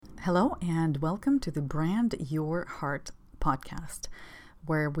Hello, and welcome to the Brand Your Heart podcast,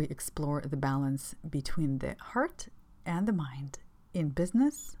 where we explore the balance between the heart and the mind in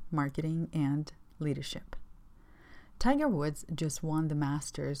business, marketing, and leadership. Tiger Woods just won the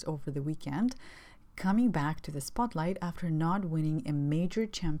Masters over the weekend, coming back to the spotlight after not winning a major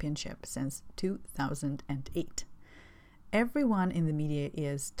championship since 2008. Everyone in the media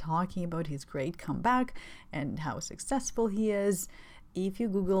is talking about his great comeback and how successful he is. If you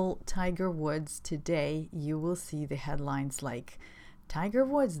Google Tiger Woods today, you will see the headlines like, Tiger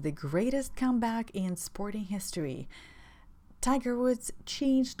Woods, the greatest comeback in sporting history. Tiger Woods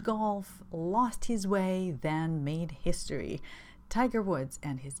changed golf, lost his way, then made history. Tiger Woods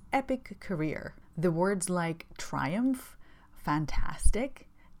and his epic career. The words like triumph, fantastic,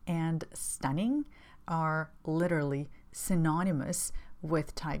 and stunning are literally synonymous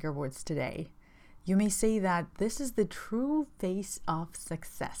with Tiger Woods today. You may say that this is the true face of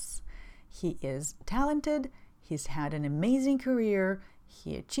success. He is talented, he's had an amazing career,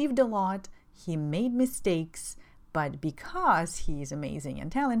 he achieved a lot, he made mistakes, but because he's amazing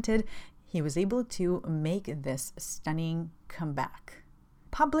and talented, he was able to make this stunning comeback.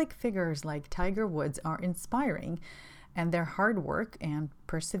 Public figures like Tiger Woods are inspiring, and their hard work and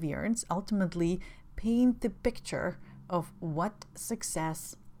perseverance ultimately paint the picture of what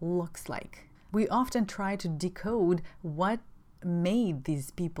success looks like. We often try to decode what made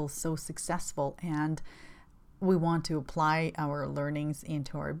these people so successful, and we want to apply our learnings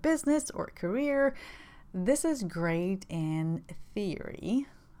into our business or career. This is great in theory,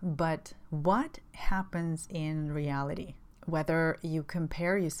 but what happens in reality? Whether you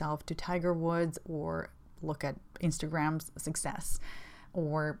compare yourself to Tiger Woods or look at Instagram's success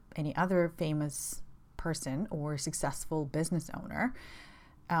or any other famous person or successful business owner,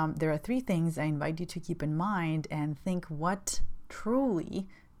 there are three things I invite you to keep in mind and think what truly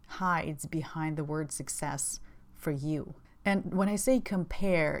hides behind the word success for you. And when I say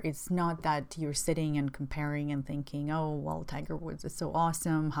compare, it's not that you're sitting and comparing and thinking, oh, well, Tiger Woods is so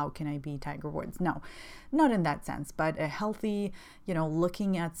awesome. How can I be Tiger Woods? No, not in that sense, but a healthy,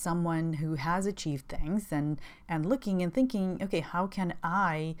 looking at someone who has achieved things and looking and thinking, okay, how can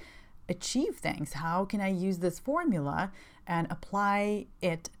I achieve things? How can I use this formula and apply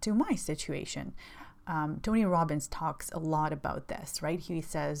it to my situation? Tony Robbins talks a lot about this, right? He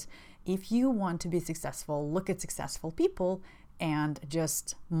says, if you want to be successful, look at successful people and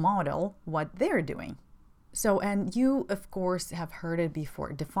just model what they're doing. So, and you, of course, have heard it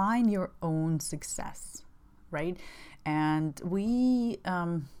before. Define your own success, right? And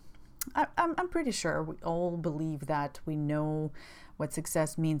I'm pretty sure we all believe that we know what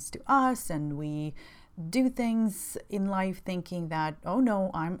success means to us, and we do things in life thinking that, oh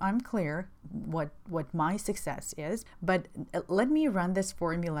no, I'm clear what my success is. But let me run this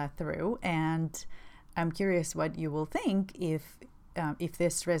formula through, and I'm curious what you will think if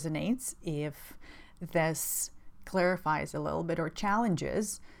this resonates, if this clarifies a little bit or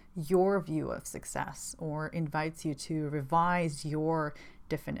challenges your view of success or invites you to revise your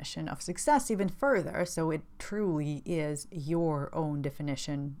definition of success even further, so it truly is your own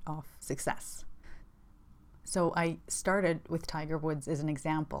definition of success. So I started with Tiger Woods as an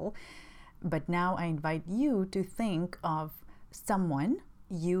example, but now I invite you to think of someone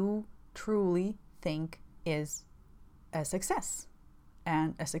you truly think is a success,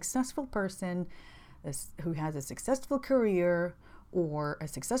 and a successful person who has a successful career or a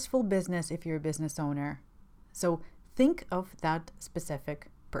successful business if you're a business owner. So think of that specific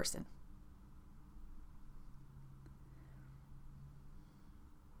person.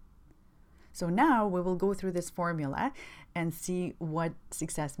 So now we will go through this formula and see what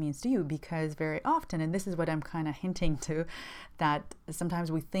success means to you, because very often, and this is what I'm kind of hinting to, that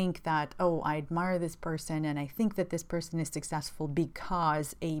sometimes we think that, oh, I admire this person and I think that this person is successful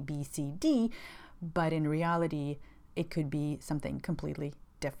because A, B, C, D, but in reality, it could be something completely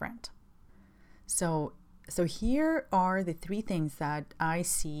different. So here are the three things that I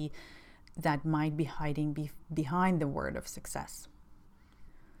see that might be hiding behind the word of success.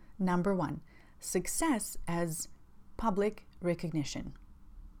 Number one, success as public recognition.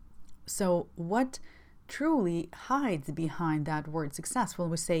 So what truly hides behind that word success? When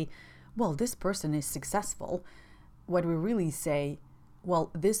we say, well, this person is successful, what we really say, well,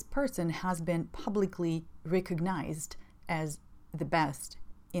 this person has been publicly recognized as the best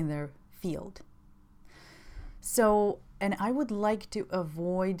in their field. So, and I would like to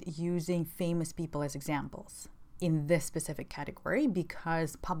avoid using famous people as examples in this specific category,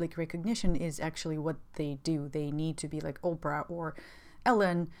 because public recognition is actually what they do. They need to be like Oprah or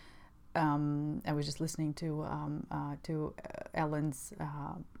Ellen I was just listening to Ellen's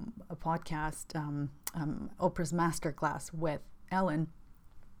a podcast, Oprah's Masterclass with Ellen,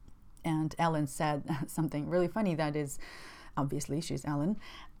 and Ellen said something really funny. That is, obviously, she's Ellen.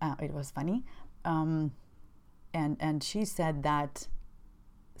 It was funny, and she said that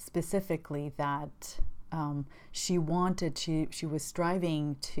specifically that she was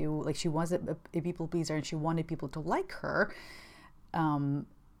striving to, like, she was a people pleaser and she wanted people to like her.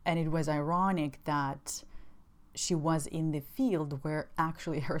 And it was ironic that she was in the field where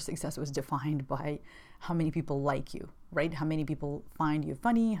actually her success was defined by how many people like you, right? How many people find you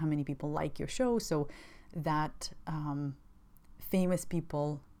funny, how many people like your show. So that famous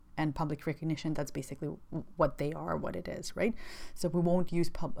people and public recognition, that's basically what they are, what it is, right? So we won't use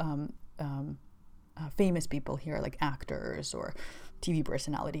famous people here, like actors or TV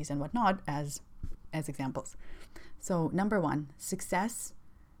personalities and whatnot, as examples. So number one, success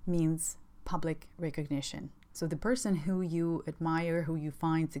means public recognition. So the person who you admire, who you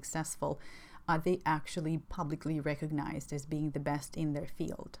find successful, are they actually publicly recognized as being the best in their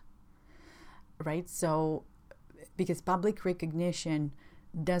field, right? So because public recognition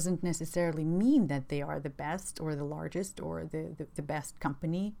doesn't necessarily mean that they are the best or the largest or the best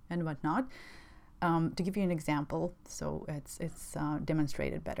company and whatnot. To give you an example, so it's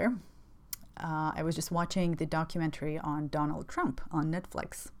demonstrated better. I was just watching the documentary on Donald Trump on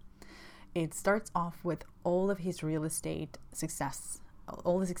Netflix. It starts off with all of his real estate success,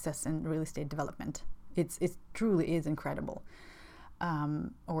 all the success in real estate development. It truly is incredible,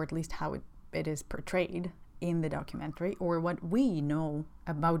 or at least how it is portrayed in the documentary, or what we know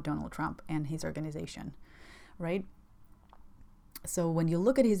about Donald Trump and his organization, right? So when you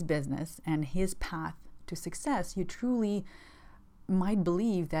look at his business and his path to success, you truly might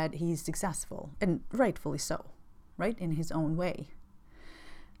believe that he's successful, and rightfully so, right, in his own way.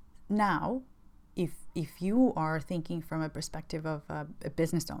 Now, if you are thinking from a perspective of a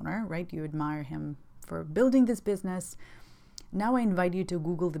business owner, right, you admire him for building this business. Now I invite you to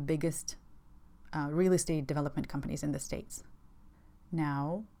Google the biggest real estate development companies in the States.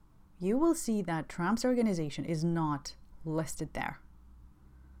 Now, you will see that Trump's organization is not listed there.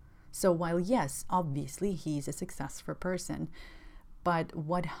 So while yes, obviously he's a successful person, but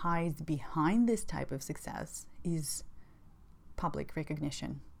what hides behind this type of success is public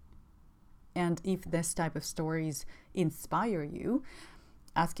recognition. And if this type of stories inspire you,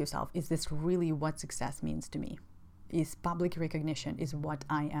 ask yourself, is this really what success means to me? Is public recognition is what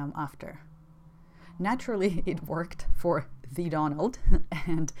I am after? Naturally, it worked for the Donald.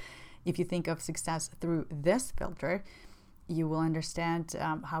 And if you think of success through this filter, you will understand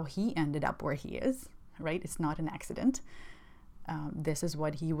how he ended up where he is, right? It's not an accident. This is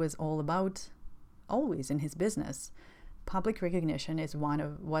what he was all about always in his business. Public recognition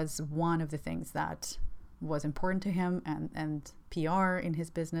was one of the things that was important to him, and PR in his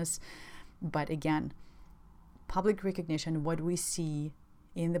business. But again, public recognition, what we see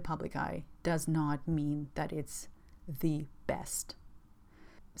in the public eye, does not mean that it's the best.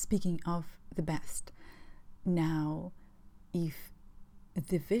 Speaking of the best, now, if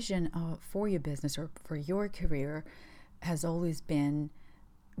the vision for your business or for your career has always been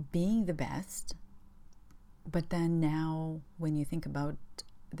being the best, but then now when you think about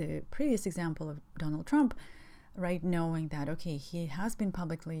the previous example of Donald Trump, right, knowing that, okay, he has been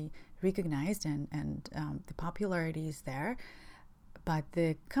publicly recognized and the popularity is there, but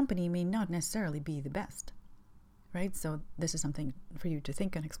the company may not necessarily be the best, right? So this is something for you to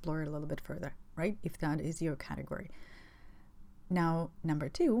think and explore a little bit further, right, if that is your category. Now, number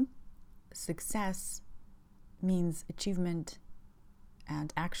two, success means achievement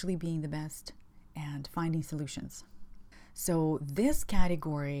and actually being the best and finding solutions. So this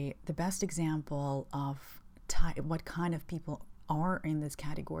category, the best example of what kind of people are in this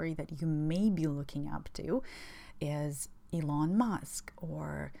category that you may be looking up to is Elon Musk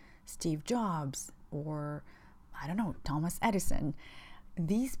or Steve Jobs or, I don't know, Thomas Edison.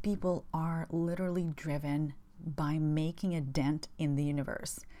 These people are literally driven by making a dent in the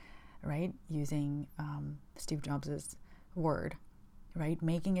universe, right? Using Steve Jobs' word, right?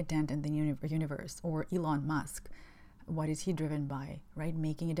 Making a dent in the universe. Or Elon Musk, what is he driven by, right?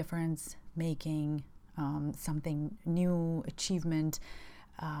 Making a difference, making something new, achievement,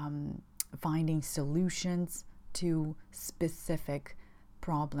 finding solutions to specific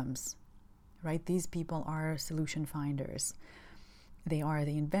problems, right? These people are solution finders. They are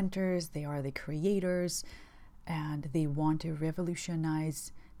the inventors, they are the creators, and they want to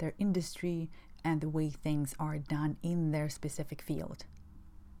revolutionize their industry and the way things are done in their specific field.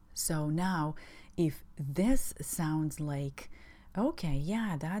 So now, if this sounds like okay,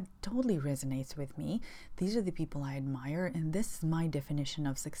 yeah, that totally resonates with me. These are the people I admire, and this is my definition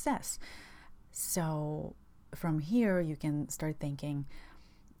of success. So from here, you can start thinking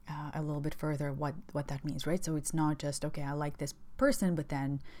a little bit further what that means, right? So it's not just, okay, I like this person, but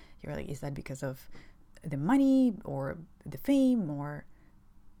then you're like, is that because of the money or the fame, or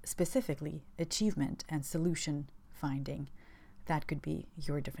specifically achievement and solution finding? That could be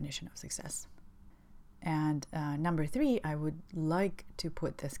your definition of success. And number 3, I would like to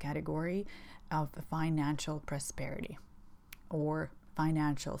put this category of financial prosperity, or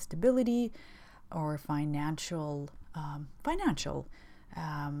financial stability, or financial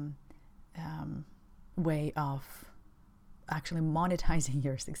way of actually monetizing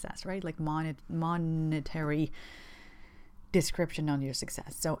your success, right? Like monetary description on your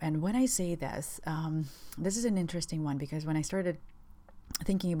success. So, and when I say this, this is an interesting one, because when I started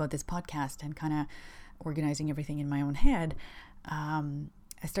thinking about this podcast and kind of organizing everything in my own head, I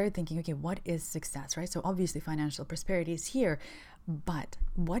started thinking, okay, what is success, right? So obviously financial prosperity is here, but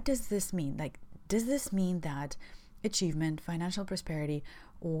what does this mean? Like, does this mean that achievement, financial prosperity,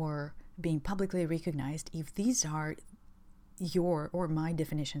 or being publicly recognized, if these are your or my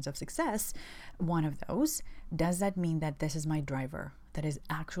definitions of success, one of those, does that mean that this is my driver? That is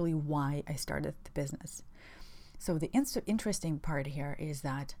actually why I started the business. So the interesting part here is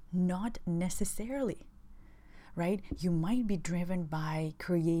that not necessarily, right? You might be driven by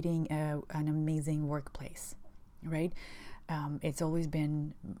creating an amazing workplace, right? It's always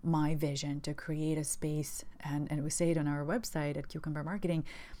been my vision to create a space, and we say it on our website at Cucumber Marketing,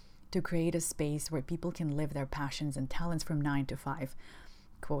 to create a space where people can live their passions and talents from 9 to 5,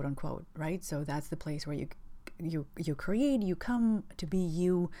 quote unquote, right? So that's the place where you create, you come to be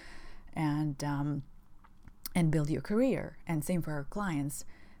you, and build your career. And same for our clients,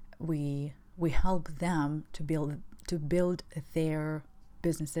 we help them to build their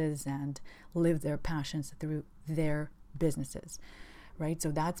businesses and live their passions through their businesses, right?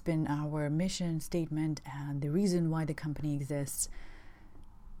 So that's been our mission statement and the reason why the company exists.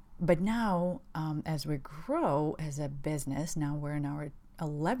 But now, as we grow as a business, now we're in our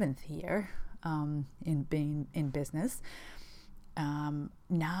 11th year in being in business.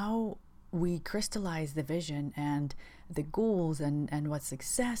 Now we crystallize the vision and the goals, and what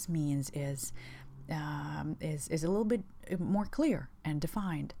success means is a little bit more clear and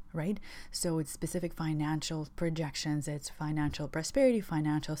defined, right? So it's specific financial projections, it's financial prosperity,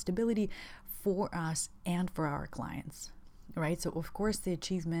 financial stability for us and for our clients, right? So of course the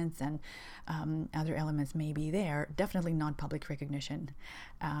achievements and other elements may be there, definitely not public recognition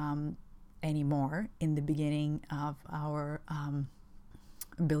anymore. In the beginning of our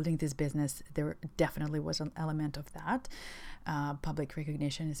building this business, there definitely was an element of that public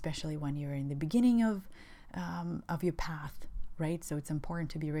recognition, especially when you're in the beginning of your path, right? So it's important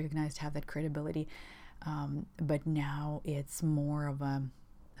to be recognized, have that credibility, but now it's more of a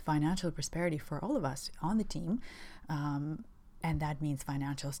financial prosperity for all of us on the team, and that means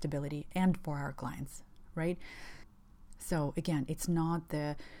financial stability and for our clients, right? So again, it's not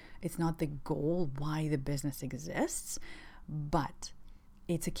the goal why the business exists, but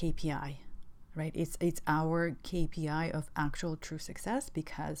it's a KPI, right? It's our KPI of actual true success,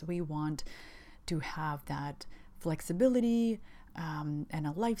 because we want to have that flexibility and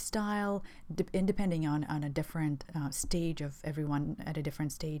a lifestyle, and depending on a different stage of everyone at a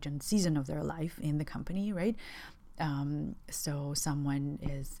different stage and season of their life in the company, right? So someone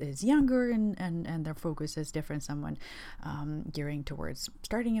is younger and their focus is different. Someone gearing towards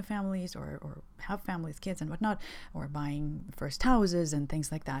starting a families or have families, kids and whatnot, or buying first houses and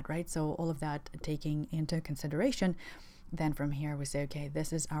things like that, right? So all of that taking into consideration, then from here we say, okay,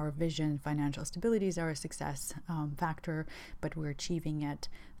 this is our vision. Financial stability is our success factor, but we're achieving it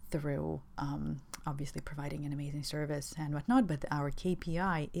through obviously providing an amazing service and whatnot. But our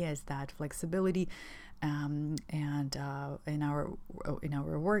KPI is that flexibility, and in our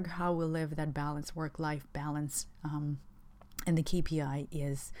work, how we live that balance, work-life balance, and the KPI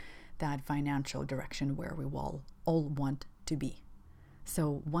is that financial direction where we all want to be.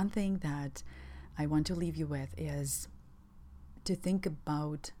 So one thing that I want to leave you with is to think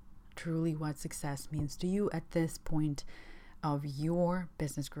about truly what success means to you at this point of your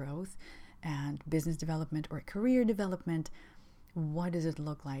business growth and business development or career development. What does it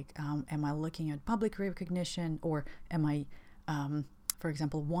look like? Am I looking at public recognition, or am I, for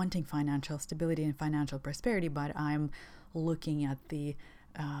example, wanting financial stability and financial prosperity, but I'm looking at the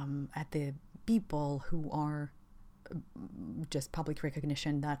people who are just public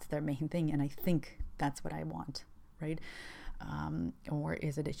recognition, that's their main thing, and I think that's what I want, right? Or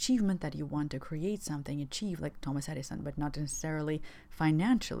is it achievement that you want to create something, achieve like Thomas Edison, but not necessarily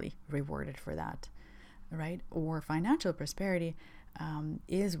financially rewarded for that, right? Or financial prosperity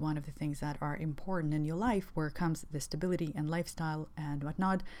is one of the things that are important in your life, where comes the stability and lifestyle and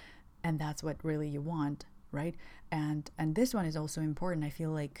whatnot, and that's what really you want, right? And this one is also important. I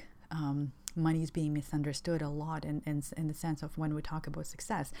feel like money is being misunderstood a lot in the sense of when we talk about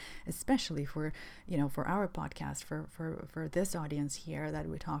success, especially for our podcast, for this audience here, that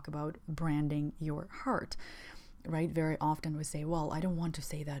we talk about branding your heart, right? Very often we say, well, I don't want to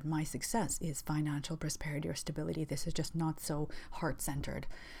say that my success is financial prosperity or stability. This is just not so heart-centered.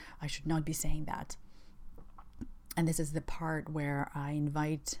 I should not be saying that. And this is the part where I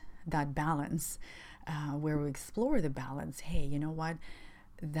invite that balance, where we explore the balance. Hey, you know what?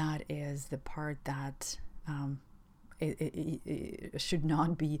 That is the part that it should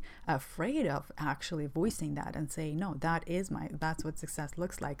not be afraid of actually voicing that and say, no, that's what success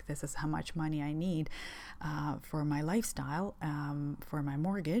looks like. This is how much money I need for my lifestyle, for my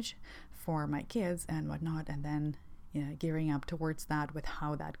mortgage, for my kids and whatnot, and then gearing up towards that with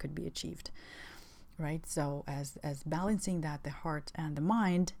how that could be achieved, right? So as balancing that, the heart and the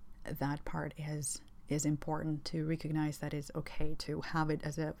mind, that part is important to recognize that it's okay to have it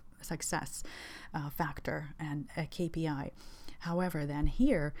as a success factor and a KPI. However, then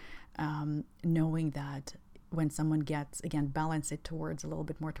here, knowing that when someone gets, again, balance it towards a little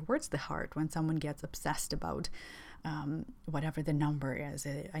bit more towards the heart, when someone gets obsessed about whatever the number is,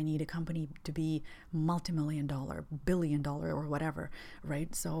 I need a company to be multi-million-dollar, billion-dollar, or whatever,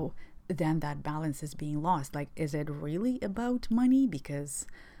 right? So then that balance is being lost. Like, is it really about money? Because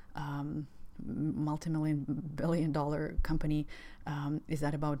multi-billion-dollar company, is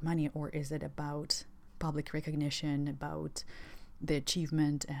that about money, or is it about public recognition, about the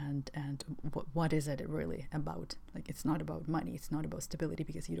achievement, and what is it really about? Like, it's not about money, it's not about stability,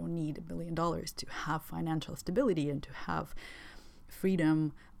 because you don't need $1 billion to have financial stability and to have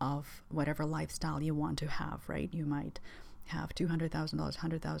freedom of whatever lifestyle you want to have, right? You might have $200,000,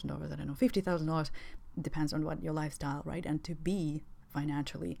 $100,000, I don't know, $50,000, depends on what your lifestyle, right? And to be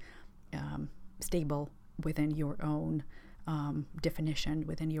financially stable within your own definition,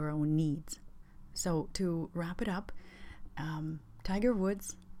 within your own needs. So to wrap it up, Tiger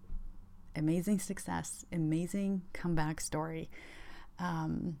Woods, amazing success, amazing comeback story,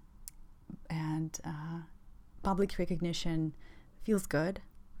 and public recognition feels good.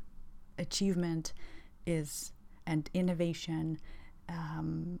 Achievement and innovation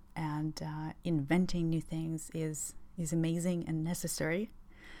and inventing new things is amazing and necessary.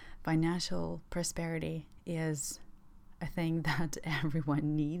 Financial prosperity is a thing that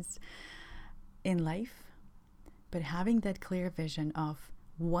everyone needs in life, but having that clear vision of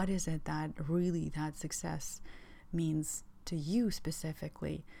what is it that really that success means to you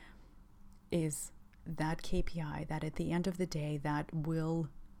specifically is that KPI that at the end of the day that will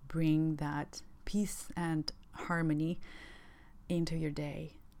bring that peace and harmony into your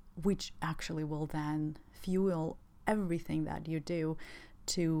day, which actually will then fuel everything that you do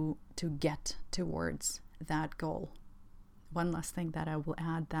to get towards that goal. One last thing that I will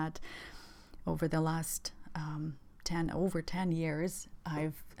add, that over the last 10 years,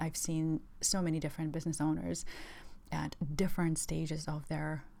 I've seen so many different business owners at different stages of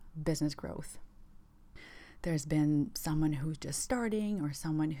their business growth. There's been someone who's just starting, or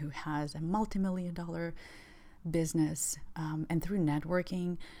someone who has a multi-million-dollar business, and through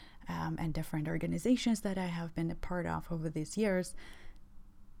networking and different organizations that I have been a part of over these years,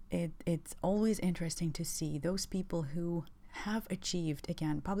 it's always interesting to see those people who have achieved,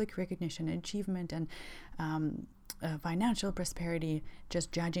 again, public recognition, achievement, and financial prosperity,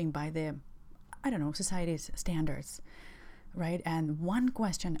 just judging by the, society's standards, right? And one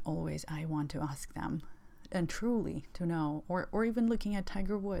question always I want to ask them, and truly to know, or even looking at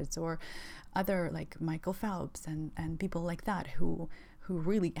Tiger Woods or other like Michael Phelps and people like that who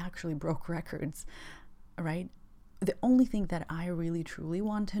really actually broke records, right? The only thing that I really truly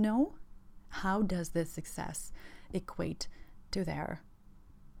want to know, how does this success equate to their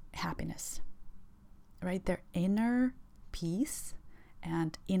happiness, right? Their inner peace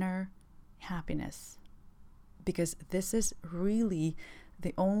and inner happiness. Because this is really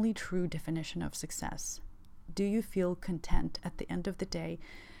the only true definition of success. Do you feel content at the end of the day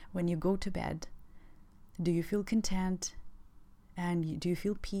when you go to bed? Do you feel content, and do you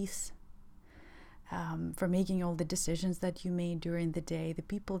feel peace for making all the decisions that you made during the day, the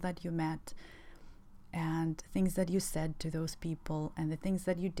people that you met, and things that you said to those people, and the things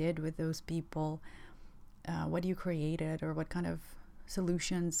that you did with those people, what you created, or what kind of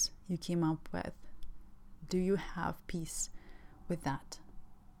solutions you came up with? Do you have peace with that.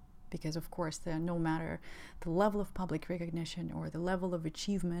 Because of course, no matter the level of public recognition or the level of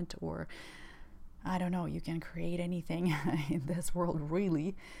achievement, or I don't know, you can create anything in this world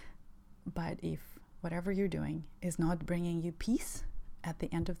really, but if whatever you're doing is not bringing you peace at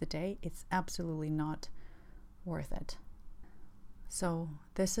the end of the day, it's absolutely not worth it. So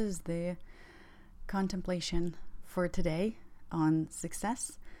this is the contemplation for today on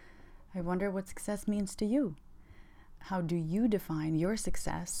success. I wonder what success means to you. How do you define your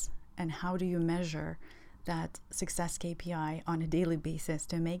success, and how do you measure that success KPI on a daily basis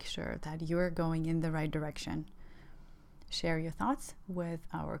to make sure that you're going in the right direction? Share your thoughts with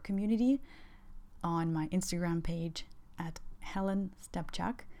our community on my Instagram page at Helen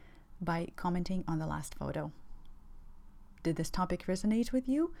Stepchuk by commenting on the last photo. Did this topic resonate with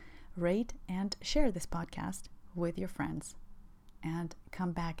you? Rate and share this podcast with your friends. And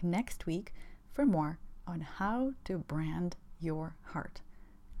come back next week for more on how to brand your heart.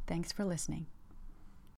 Thanks for listening.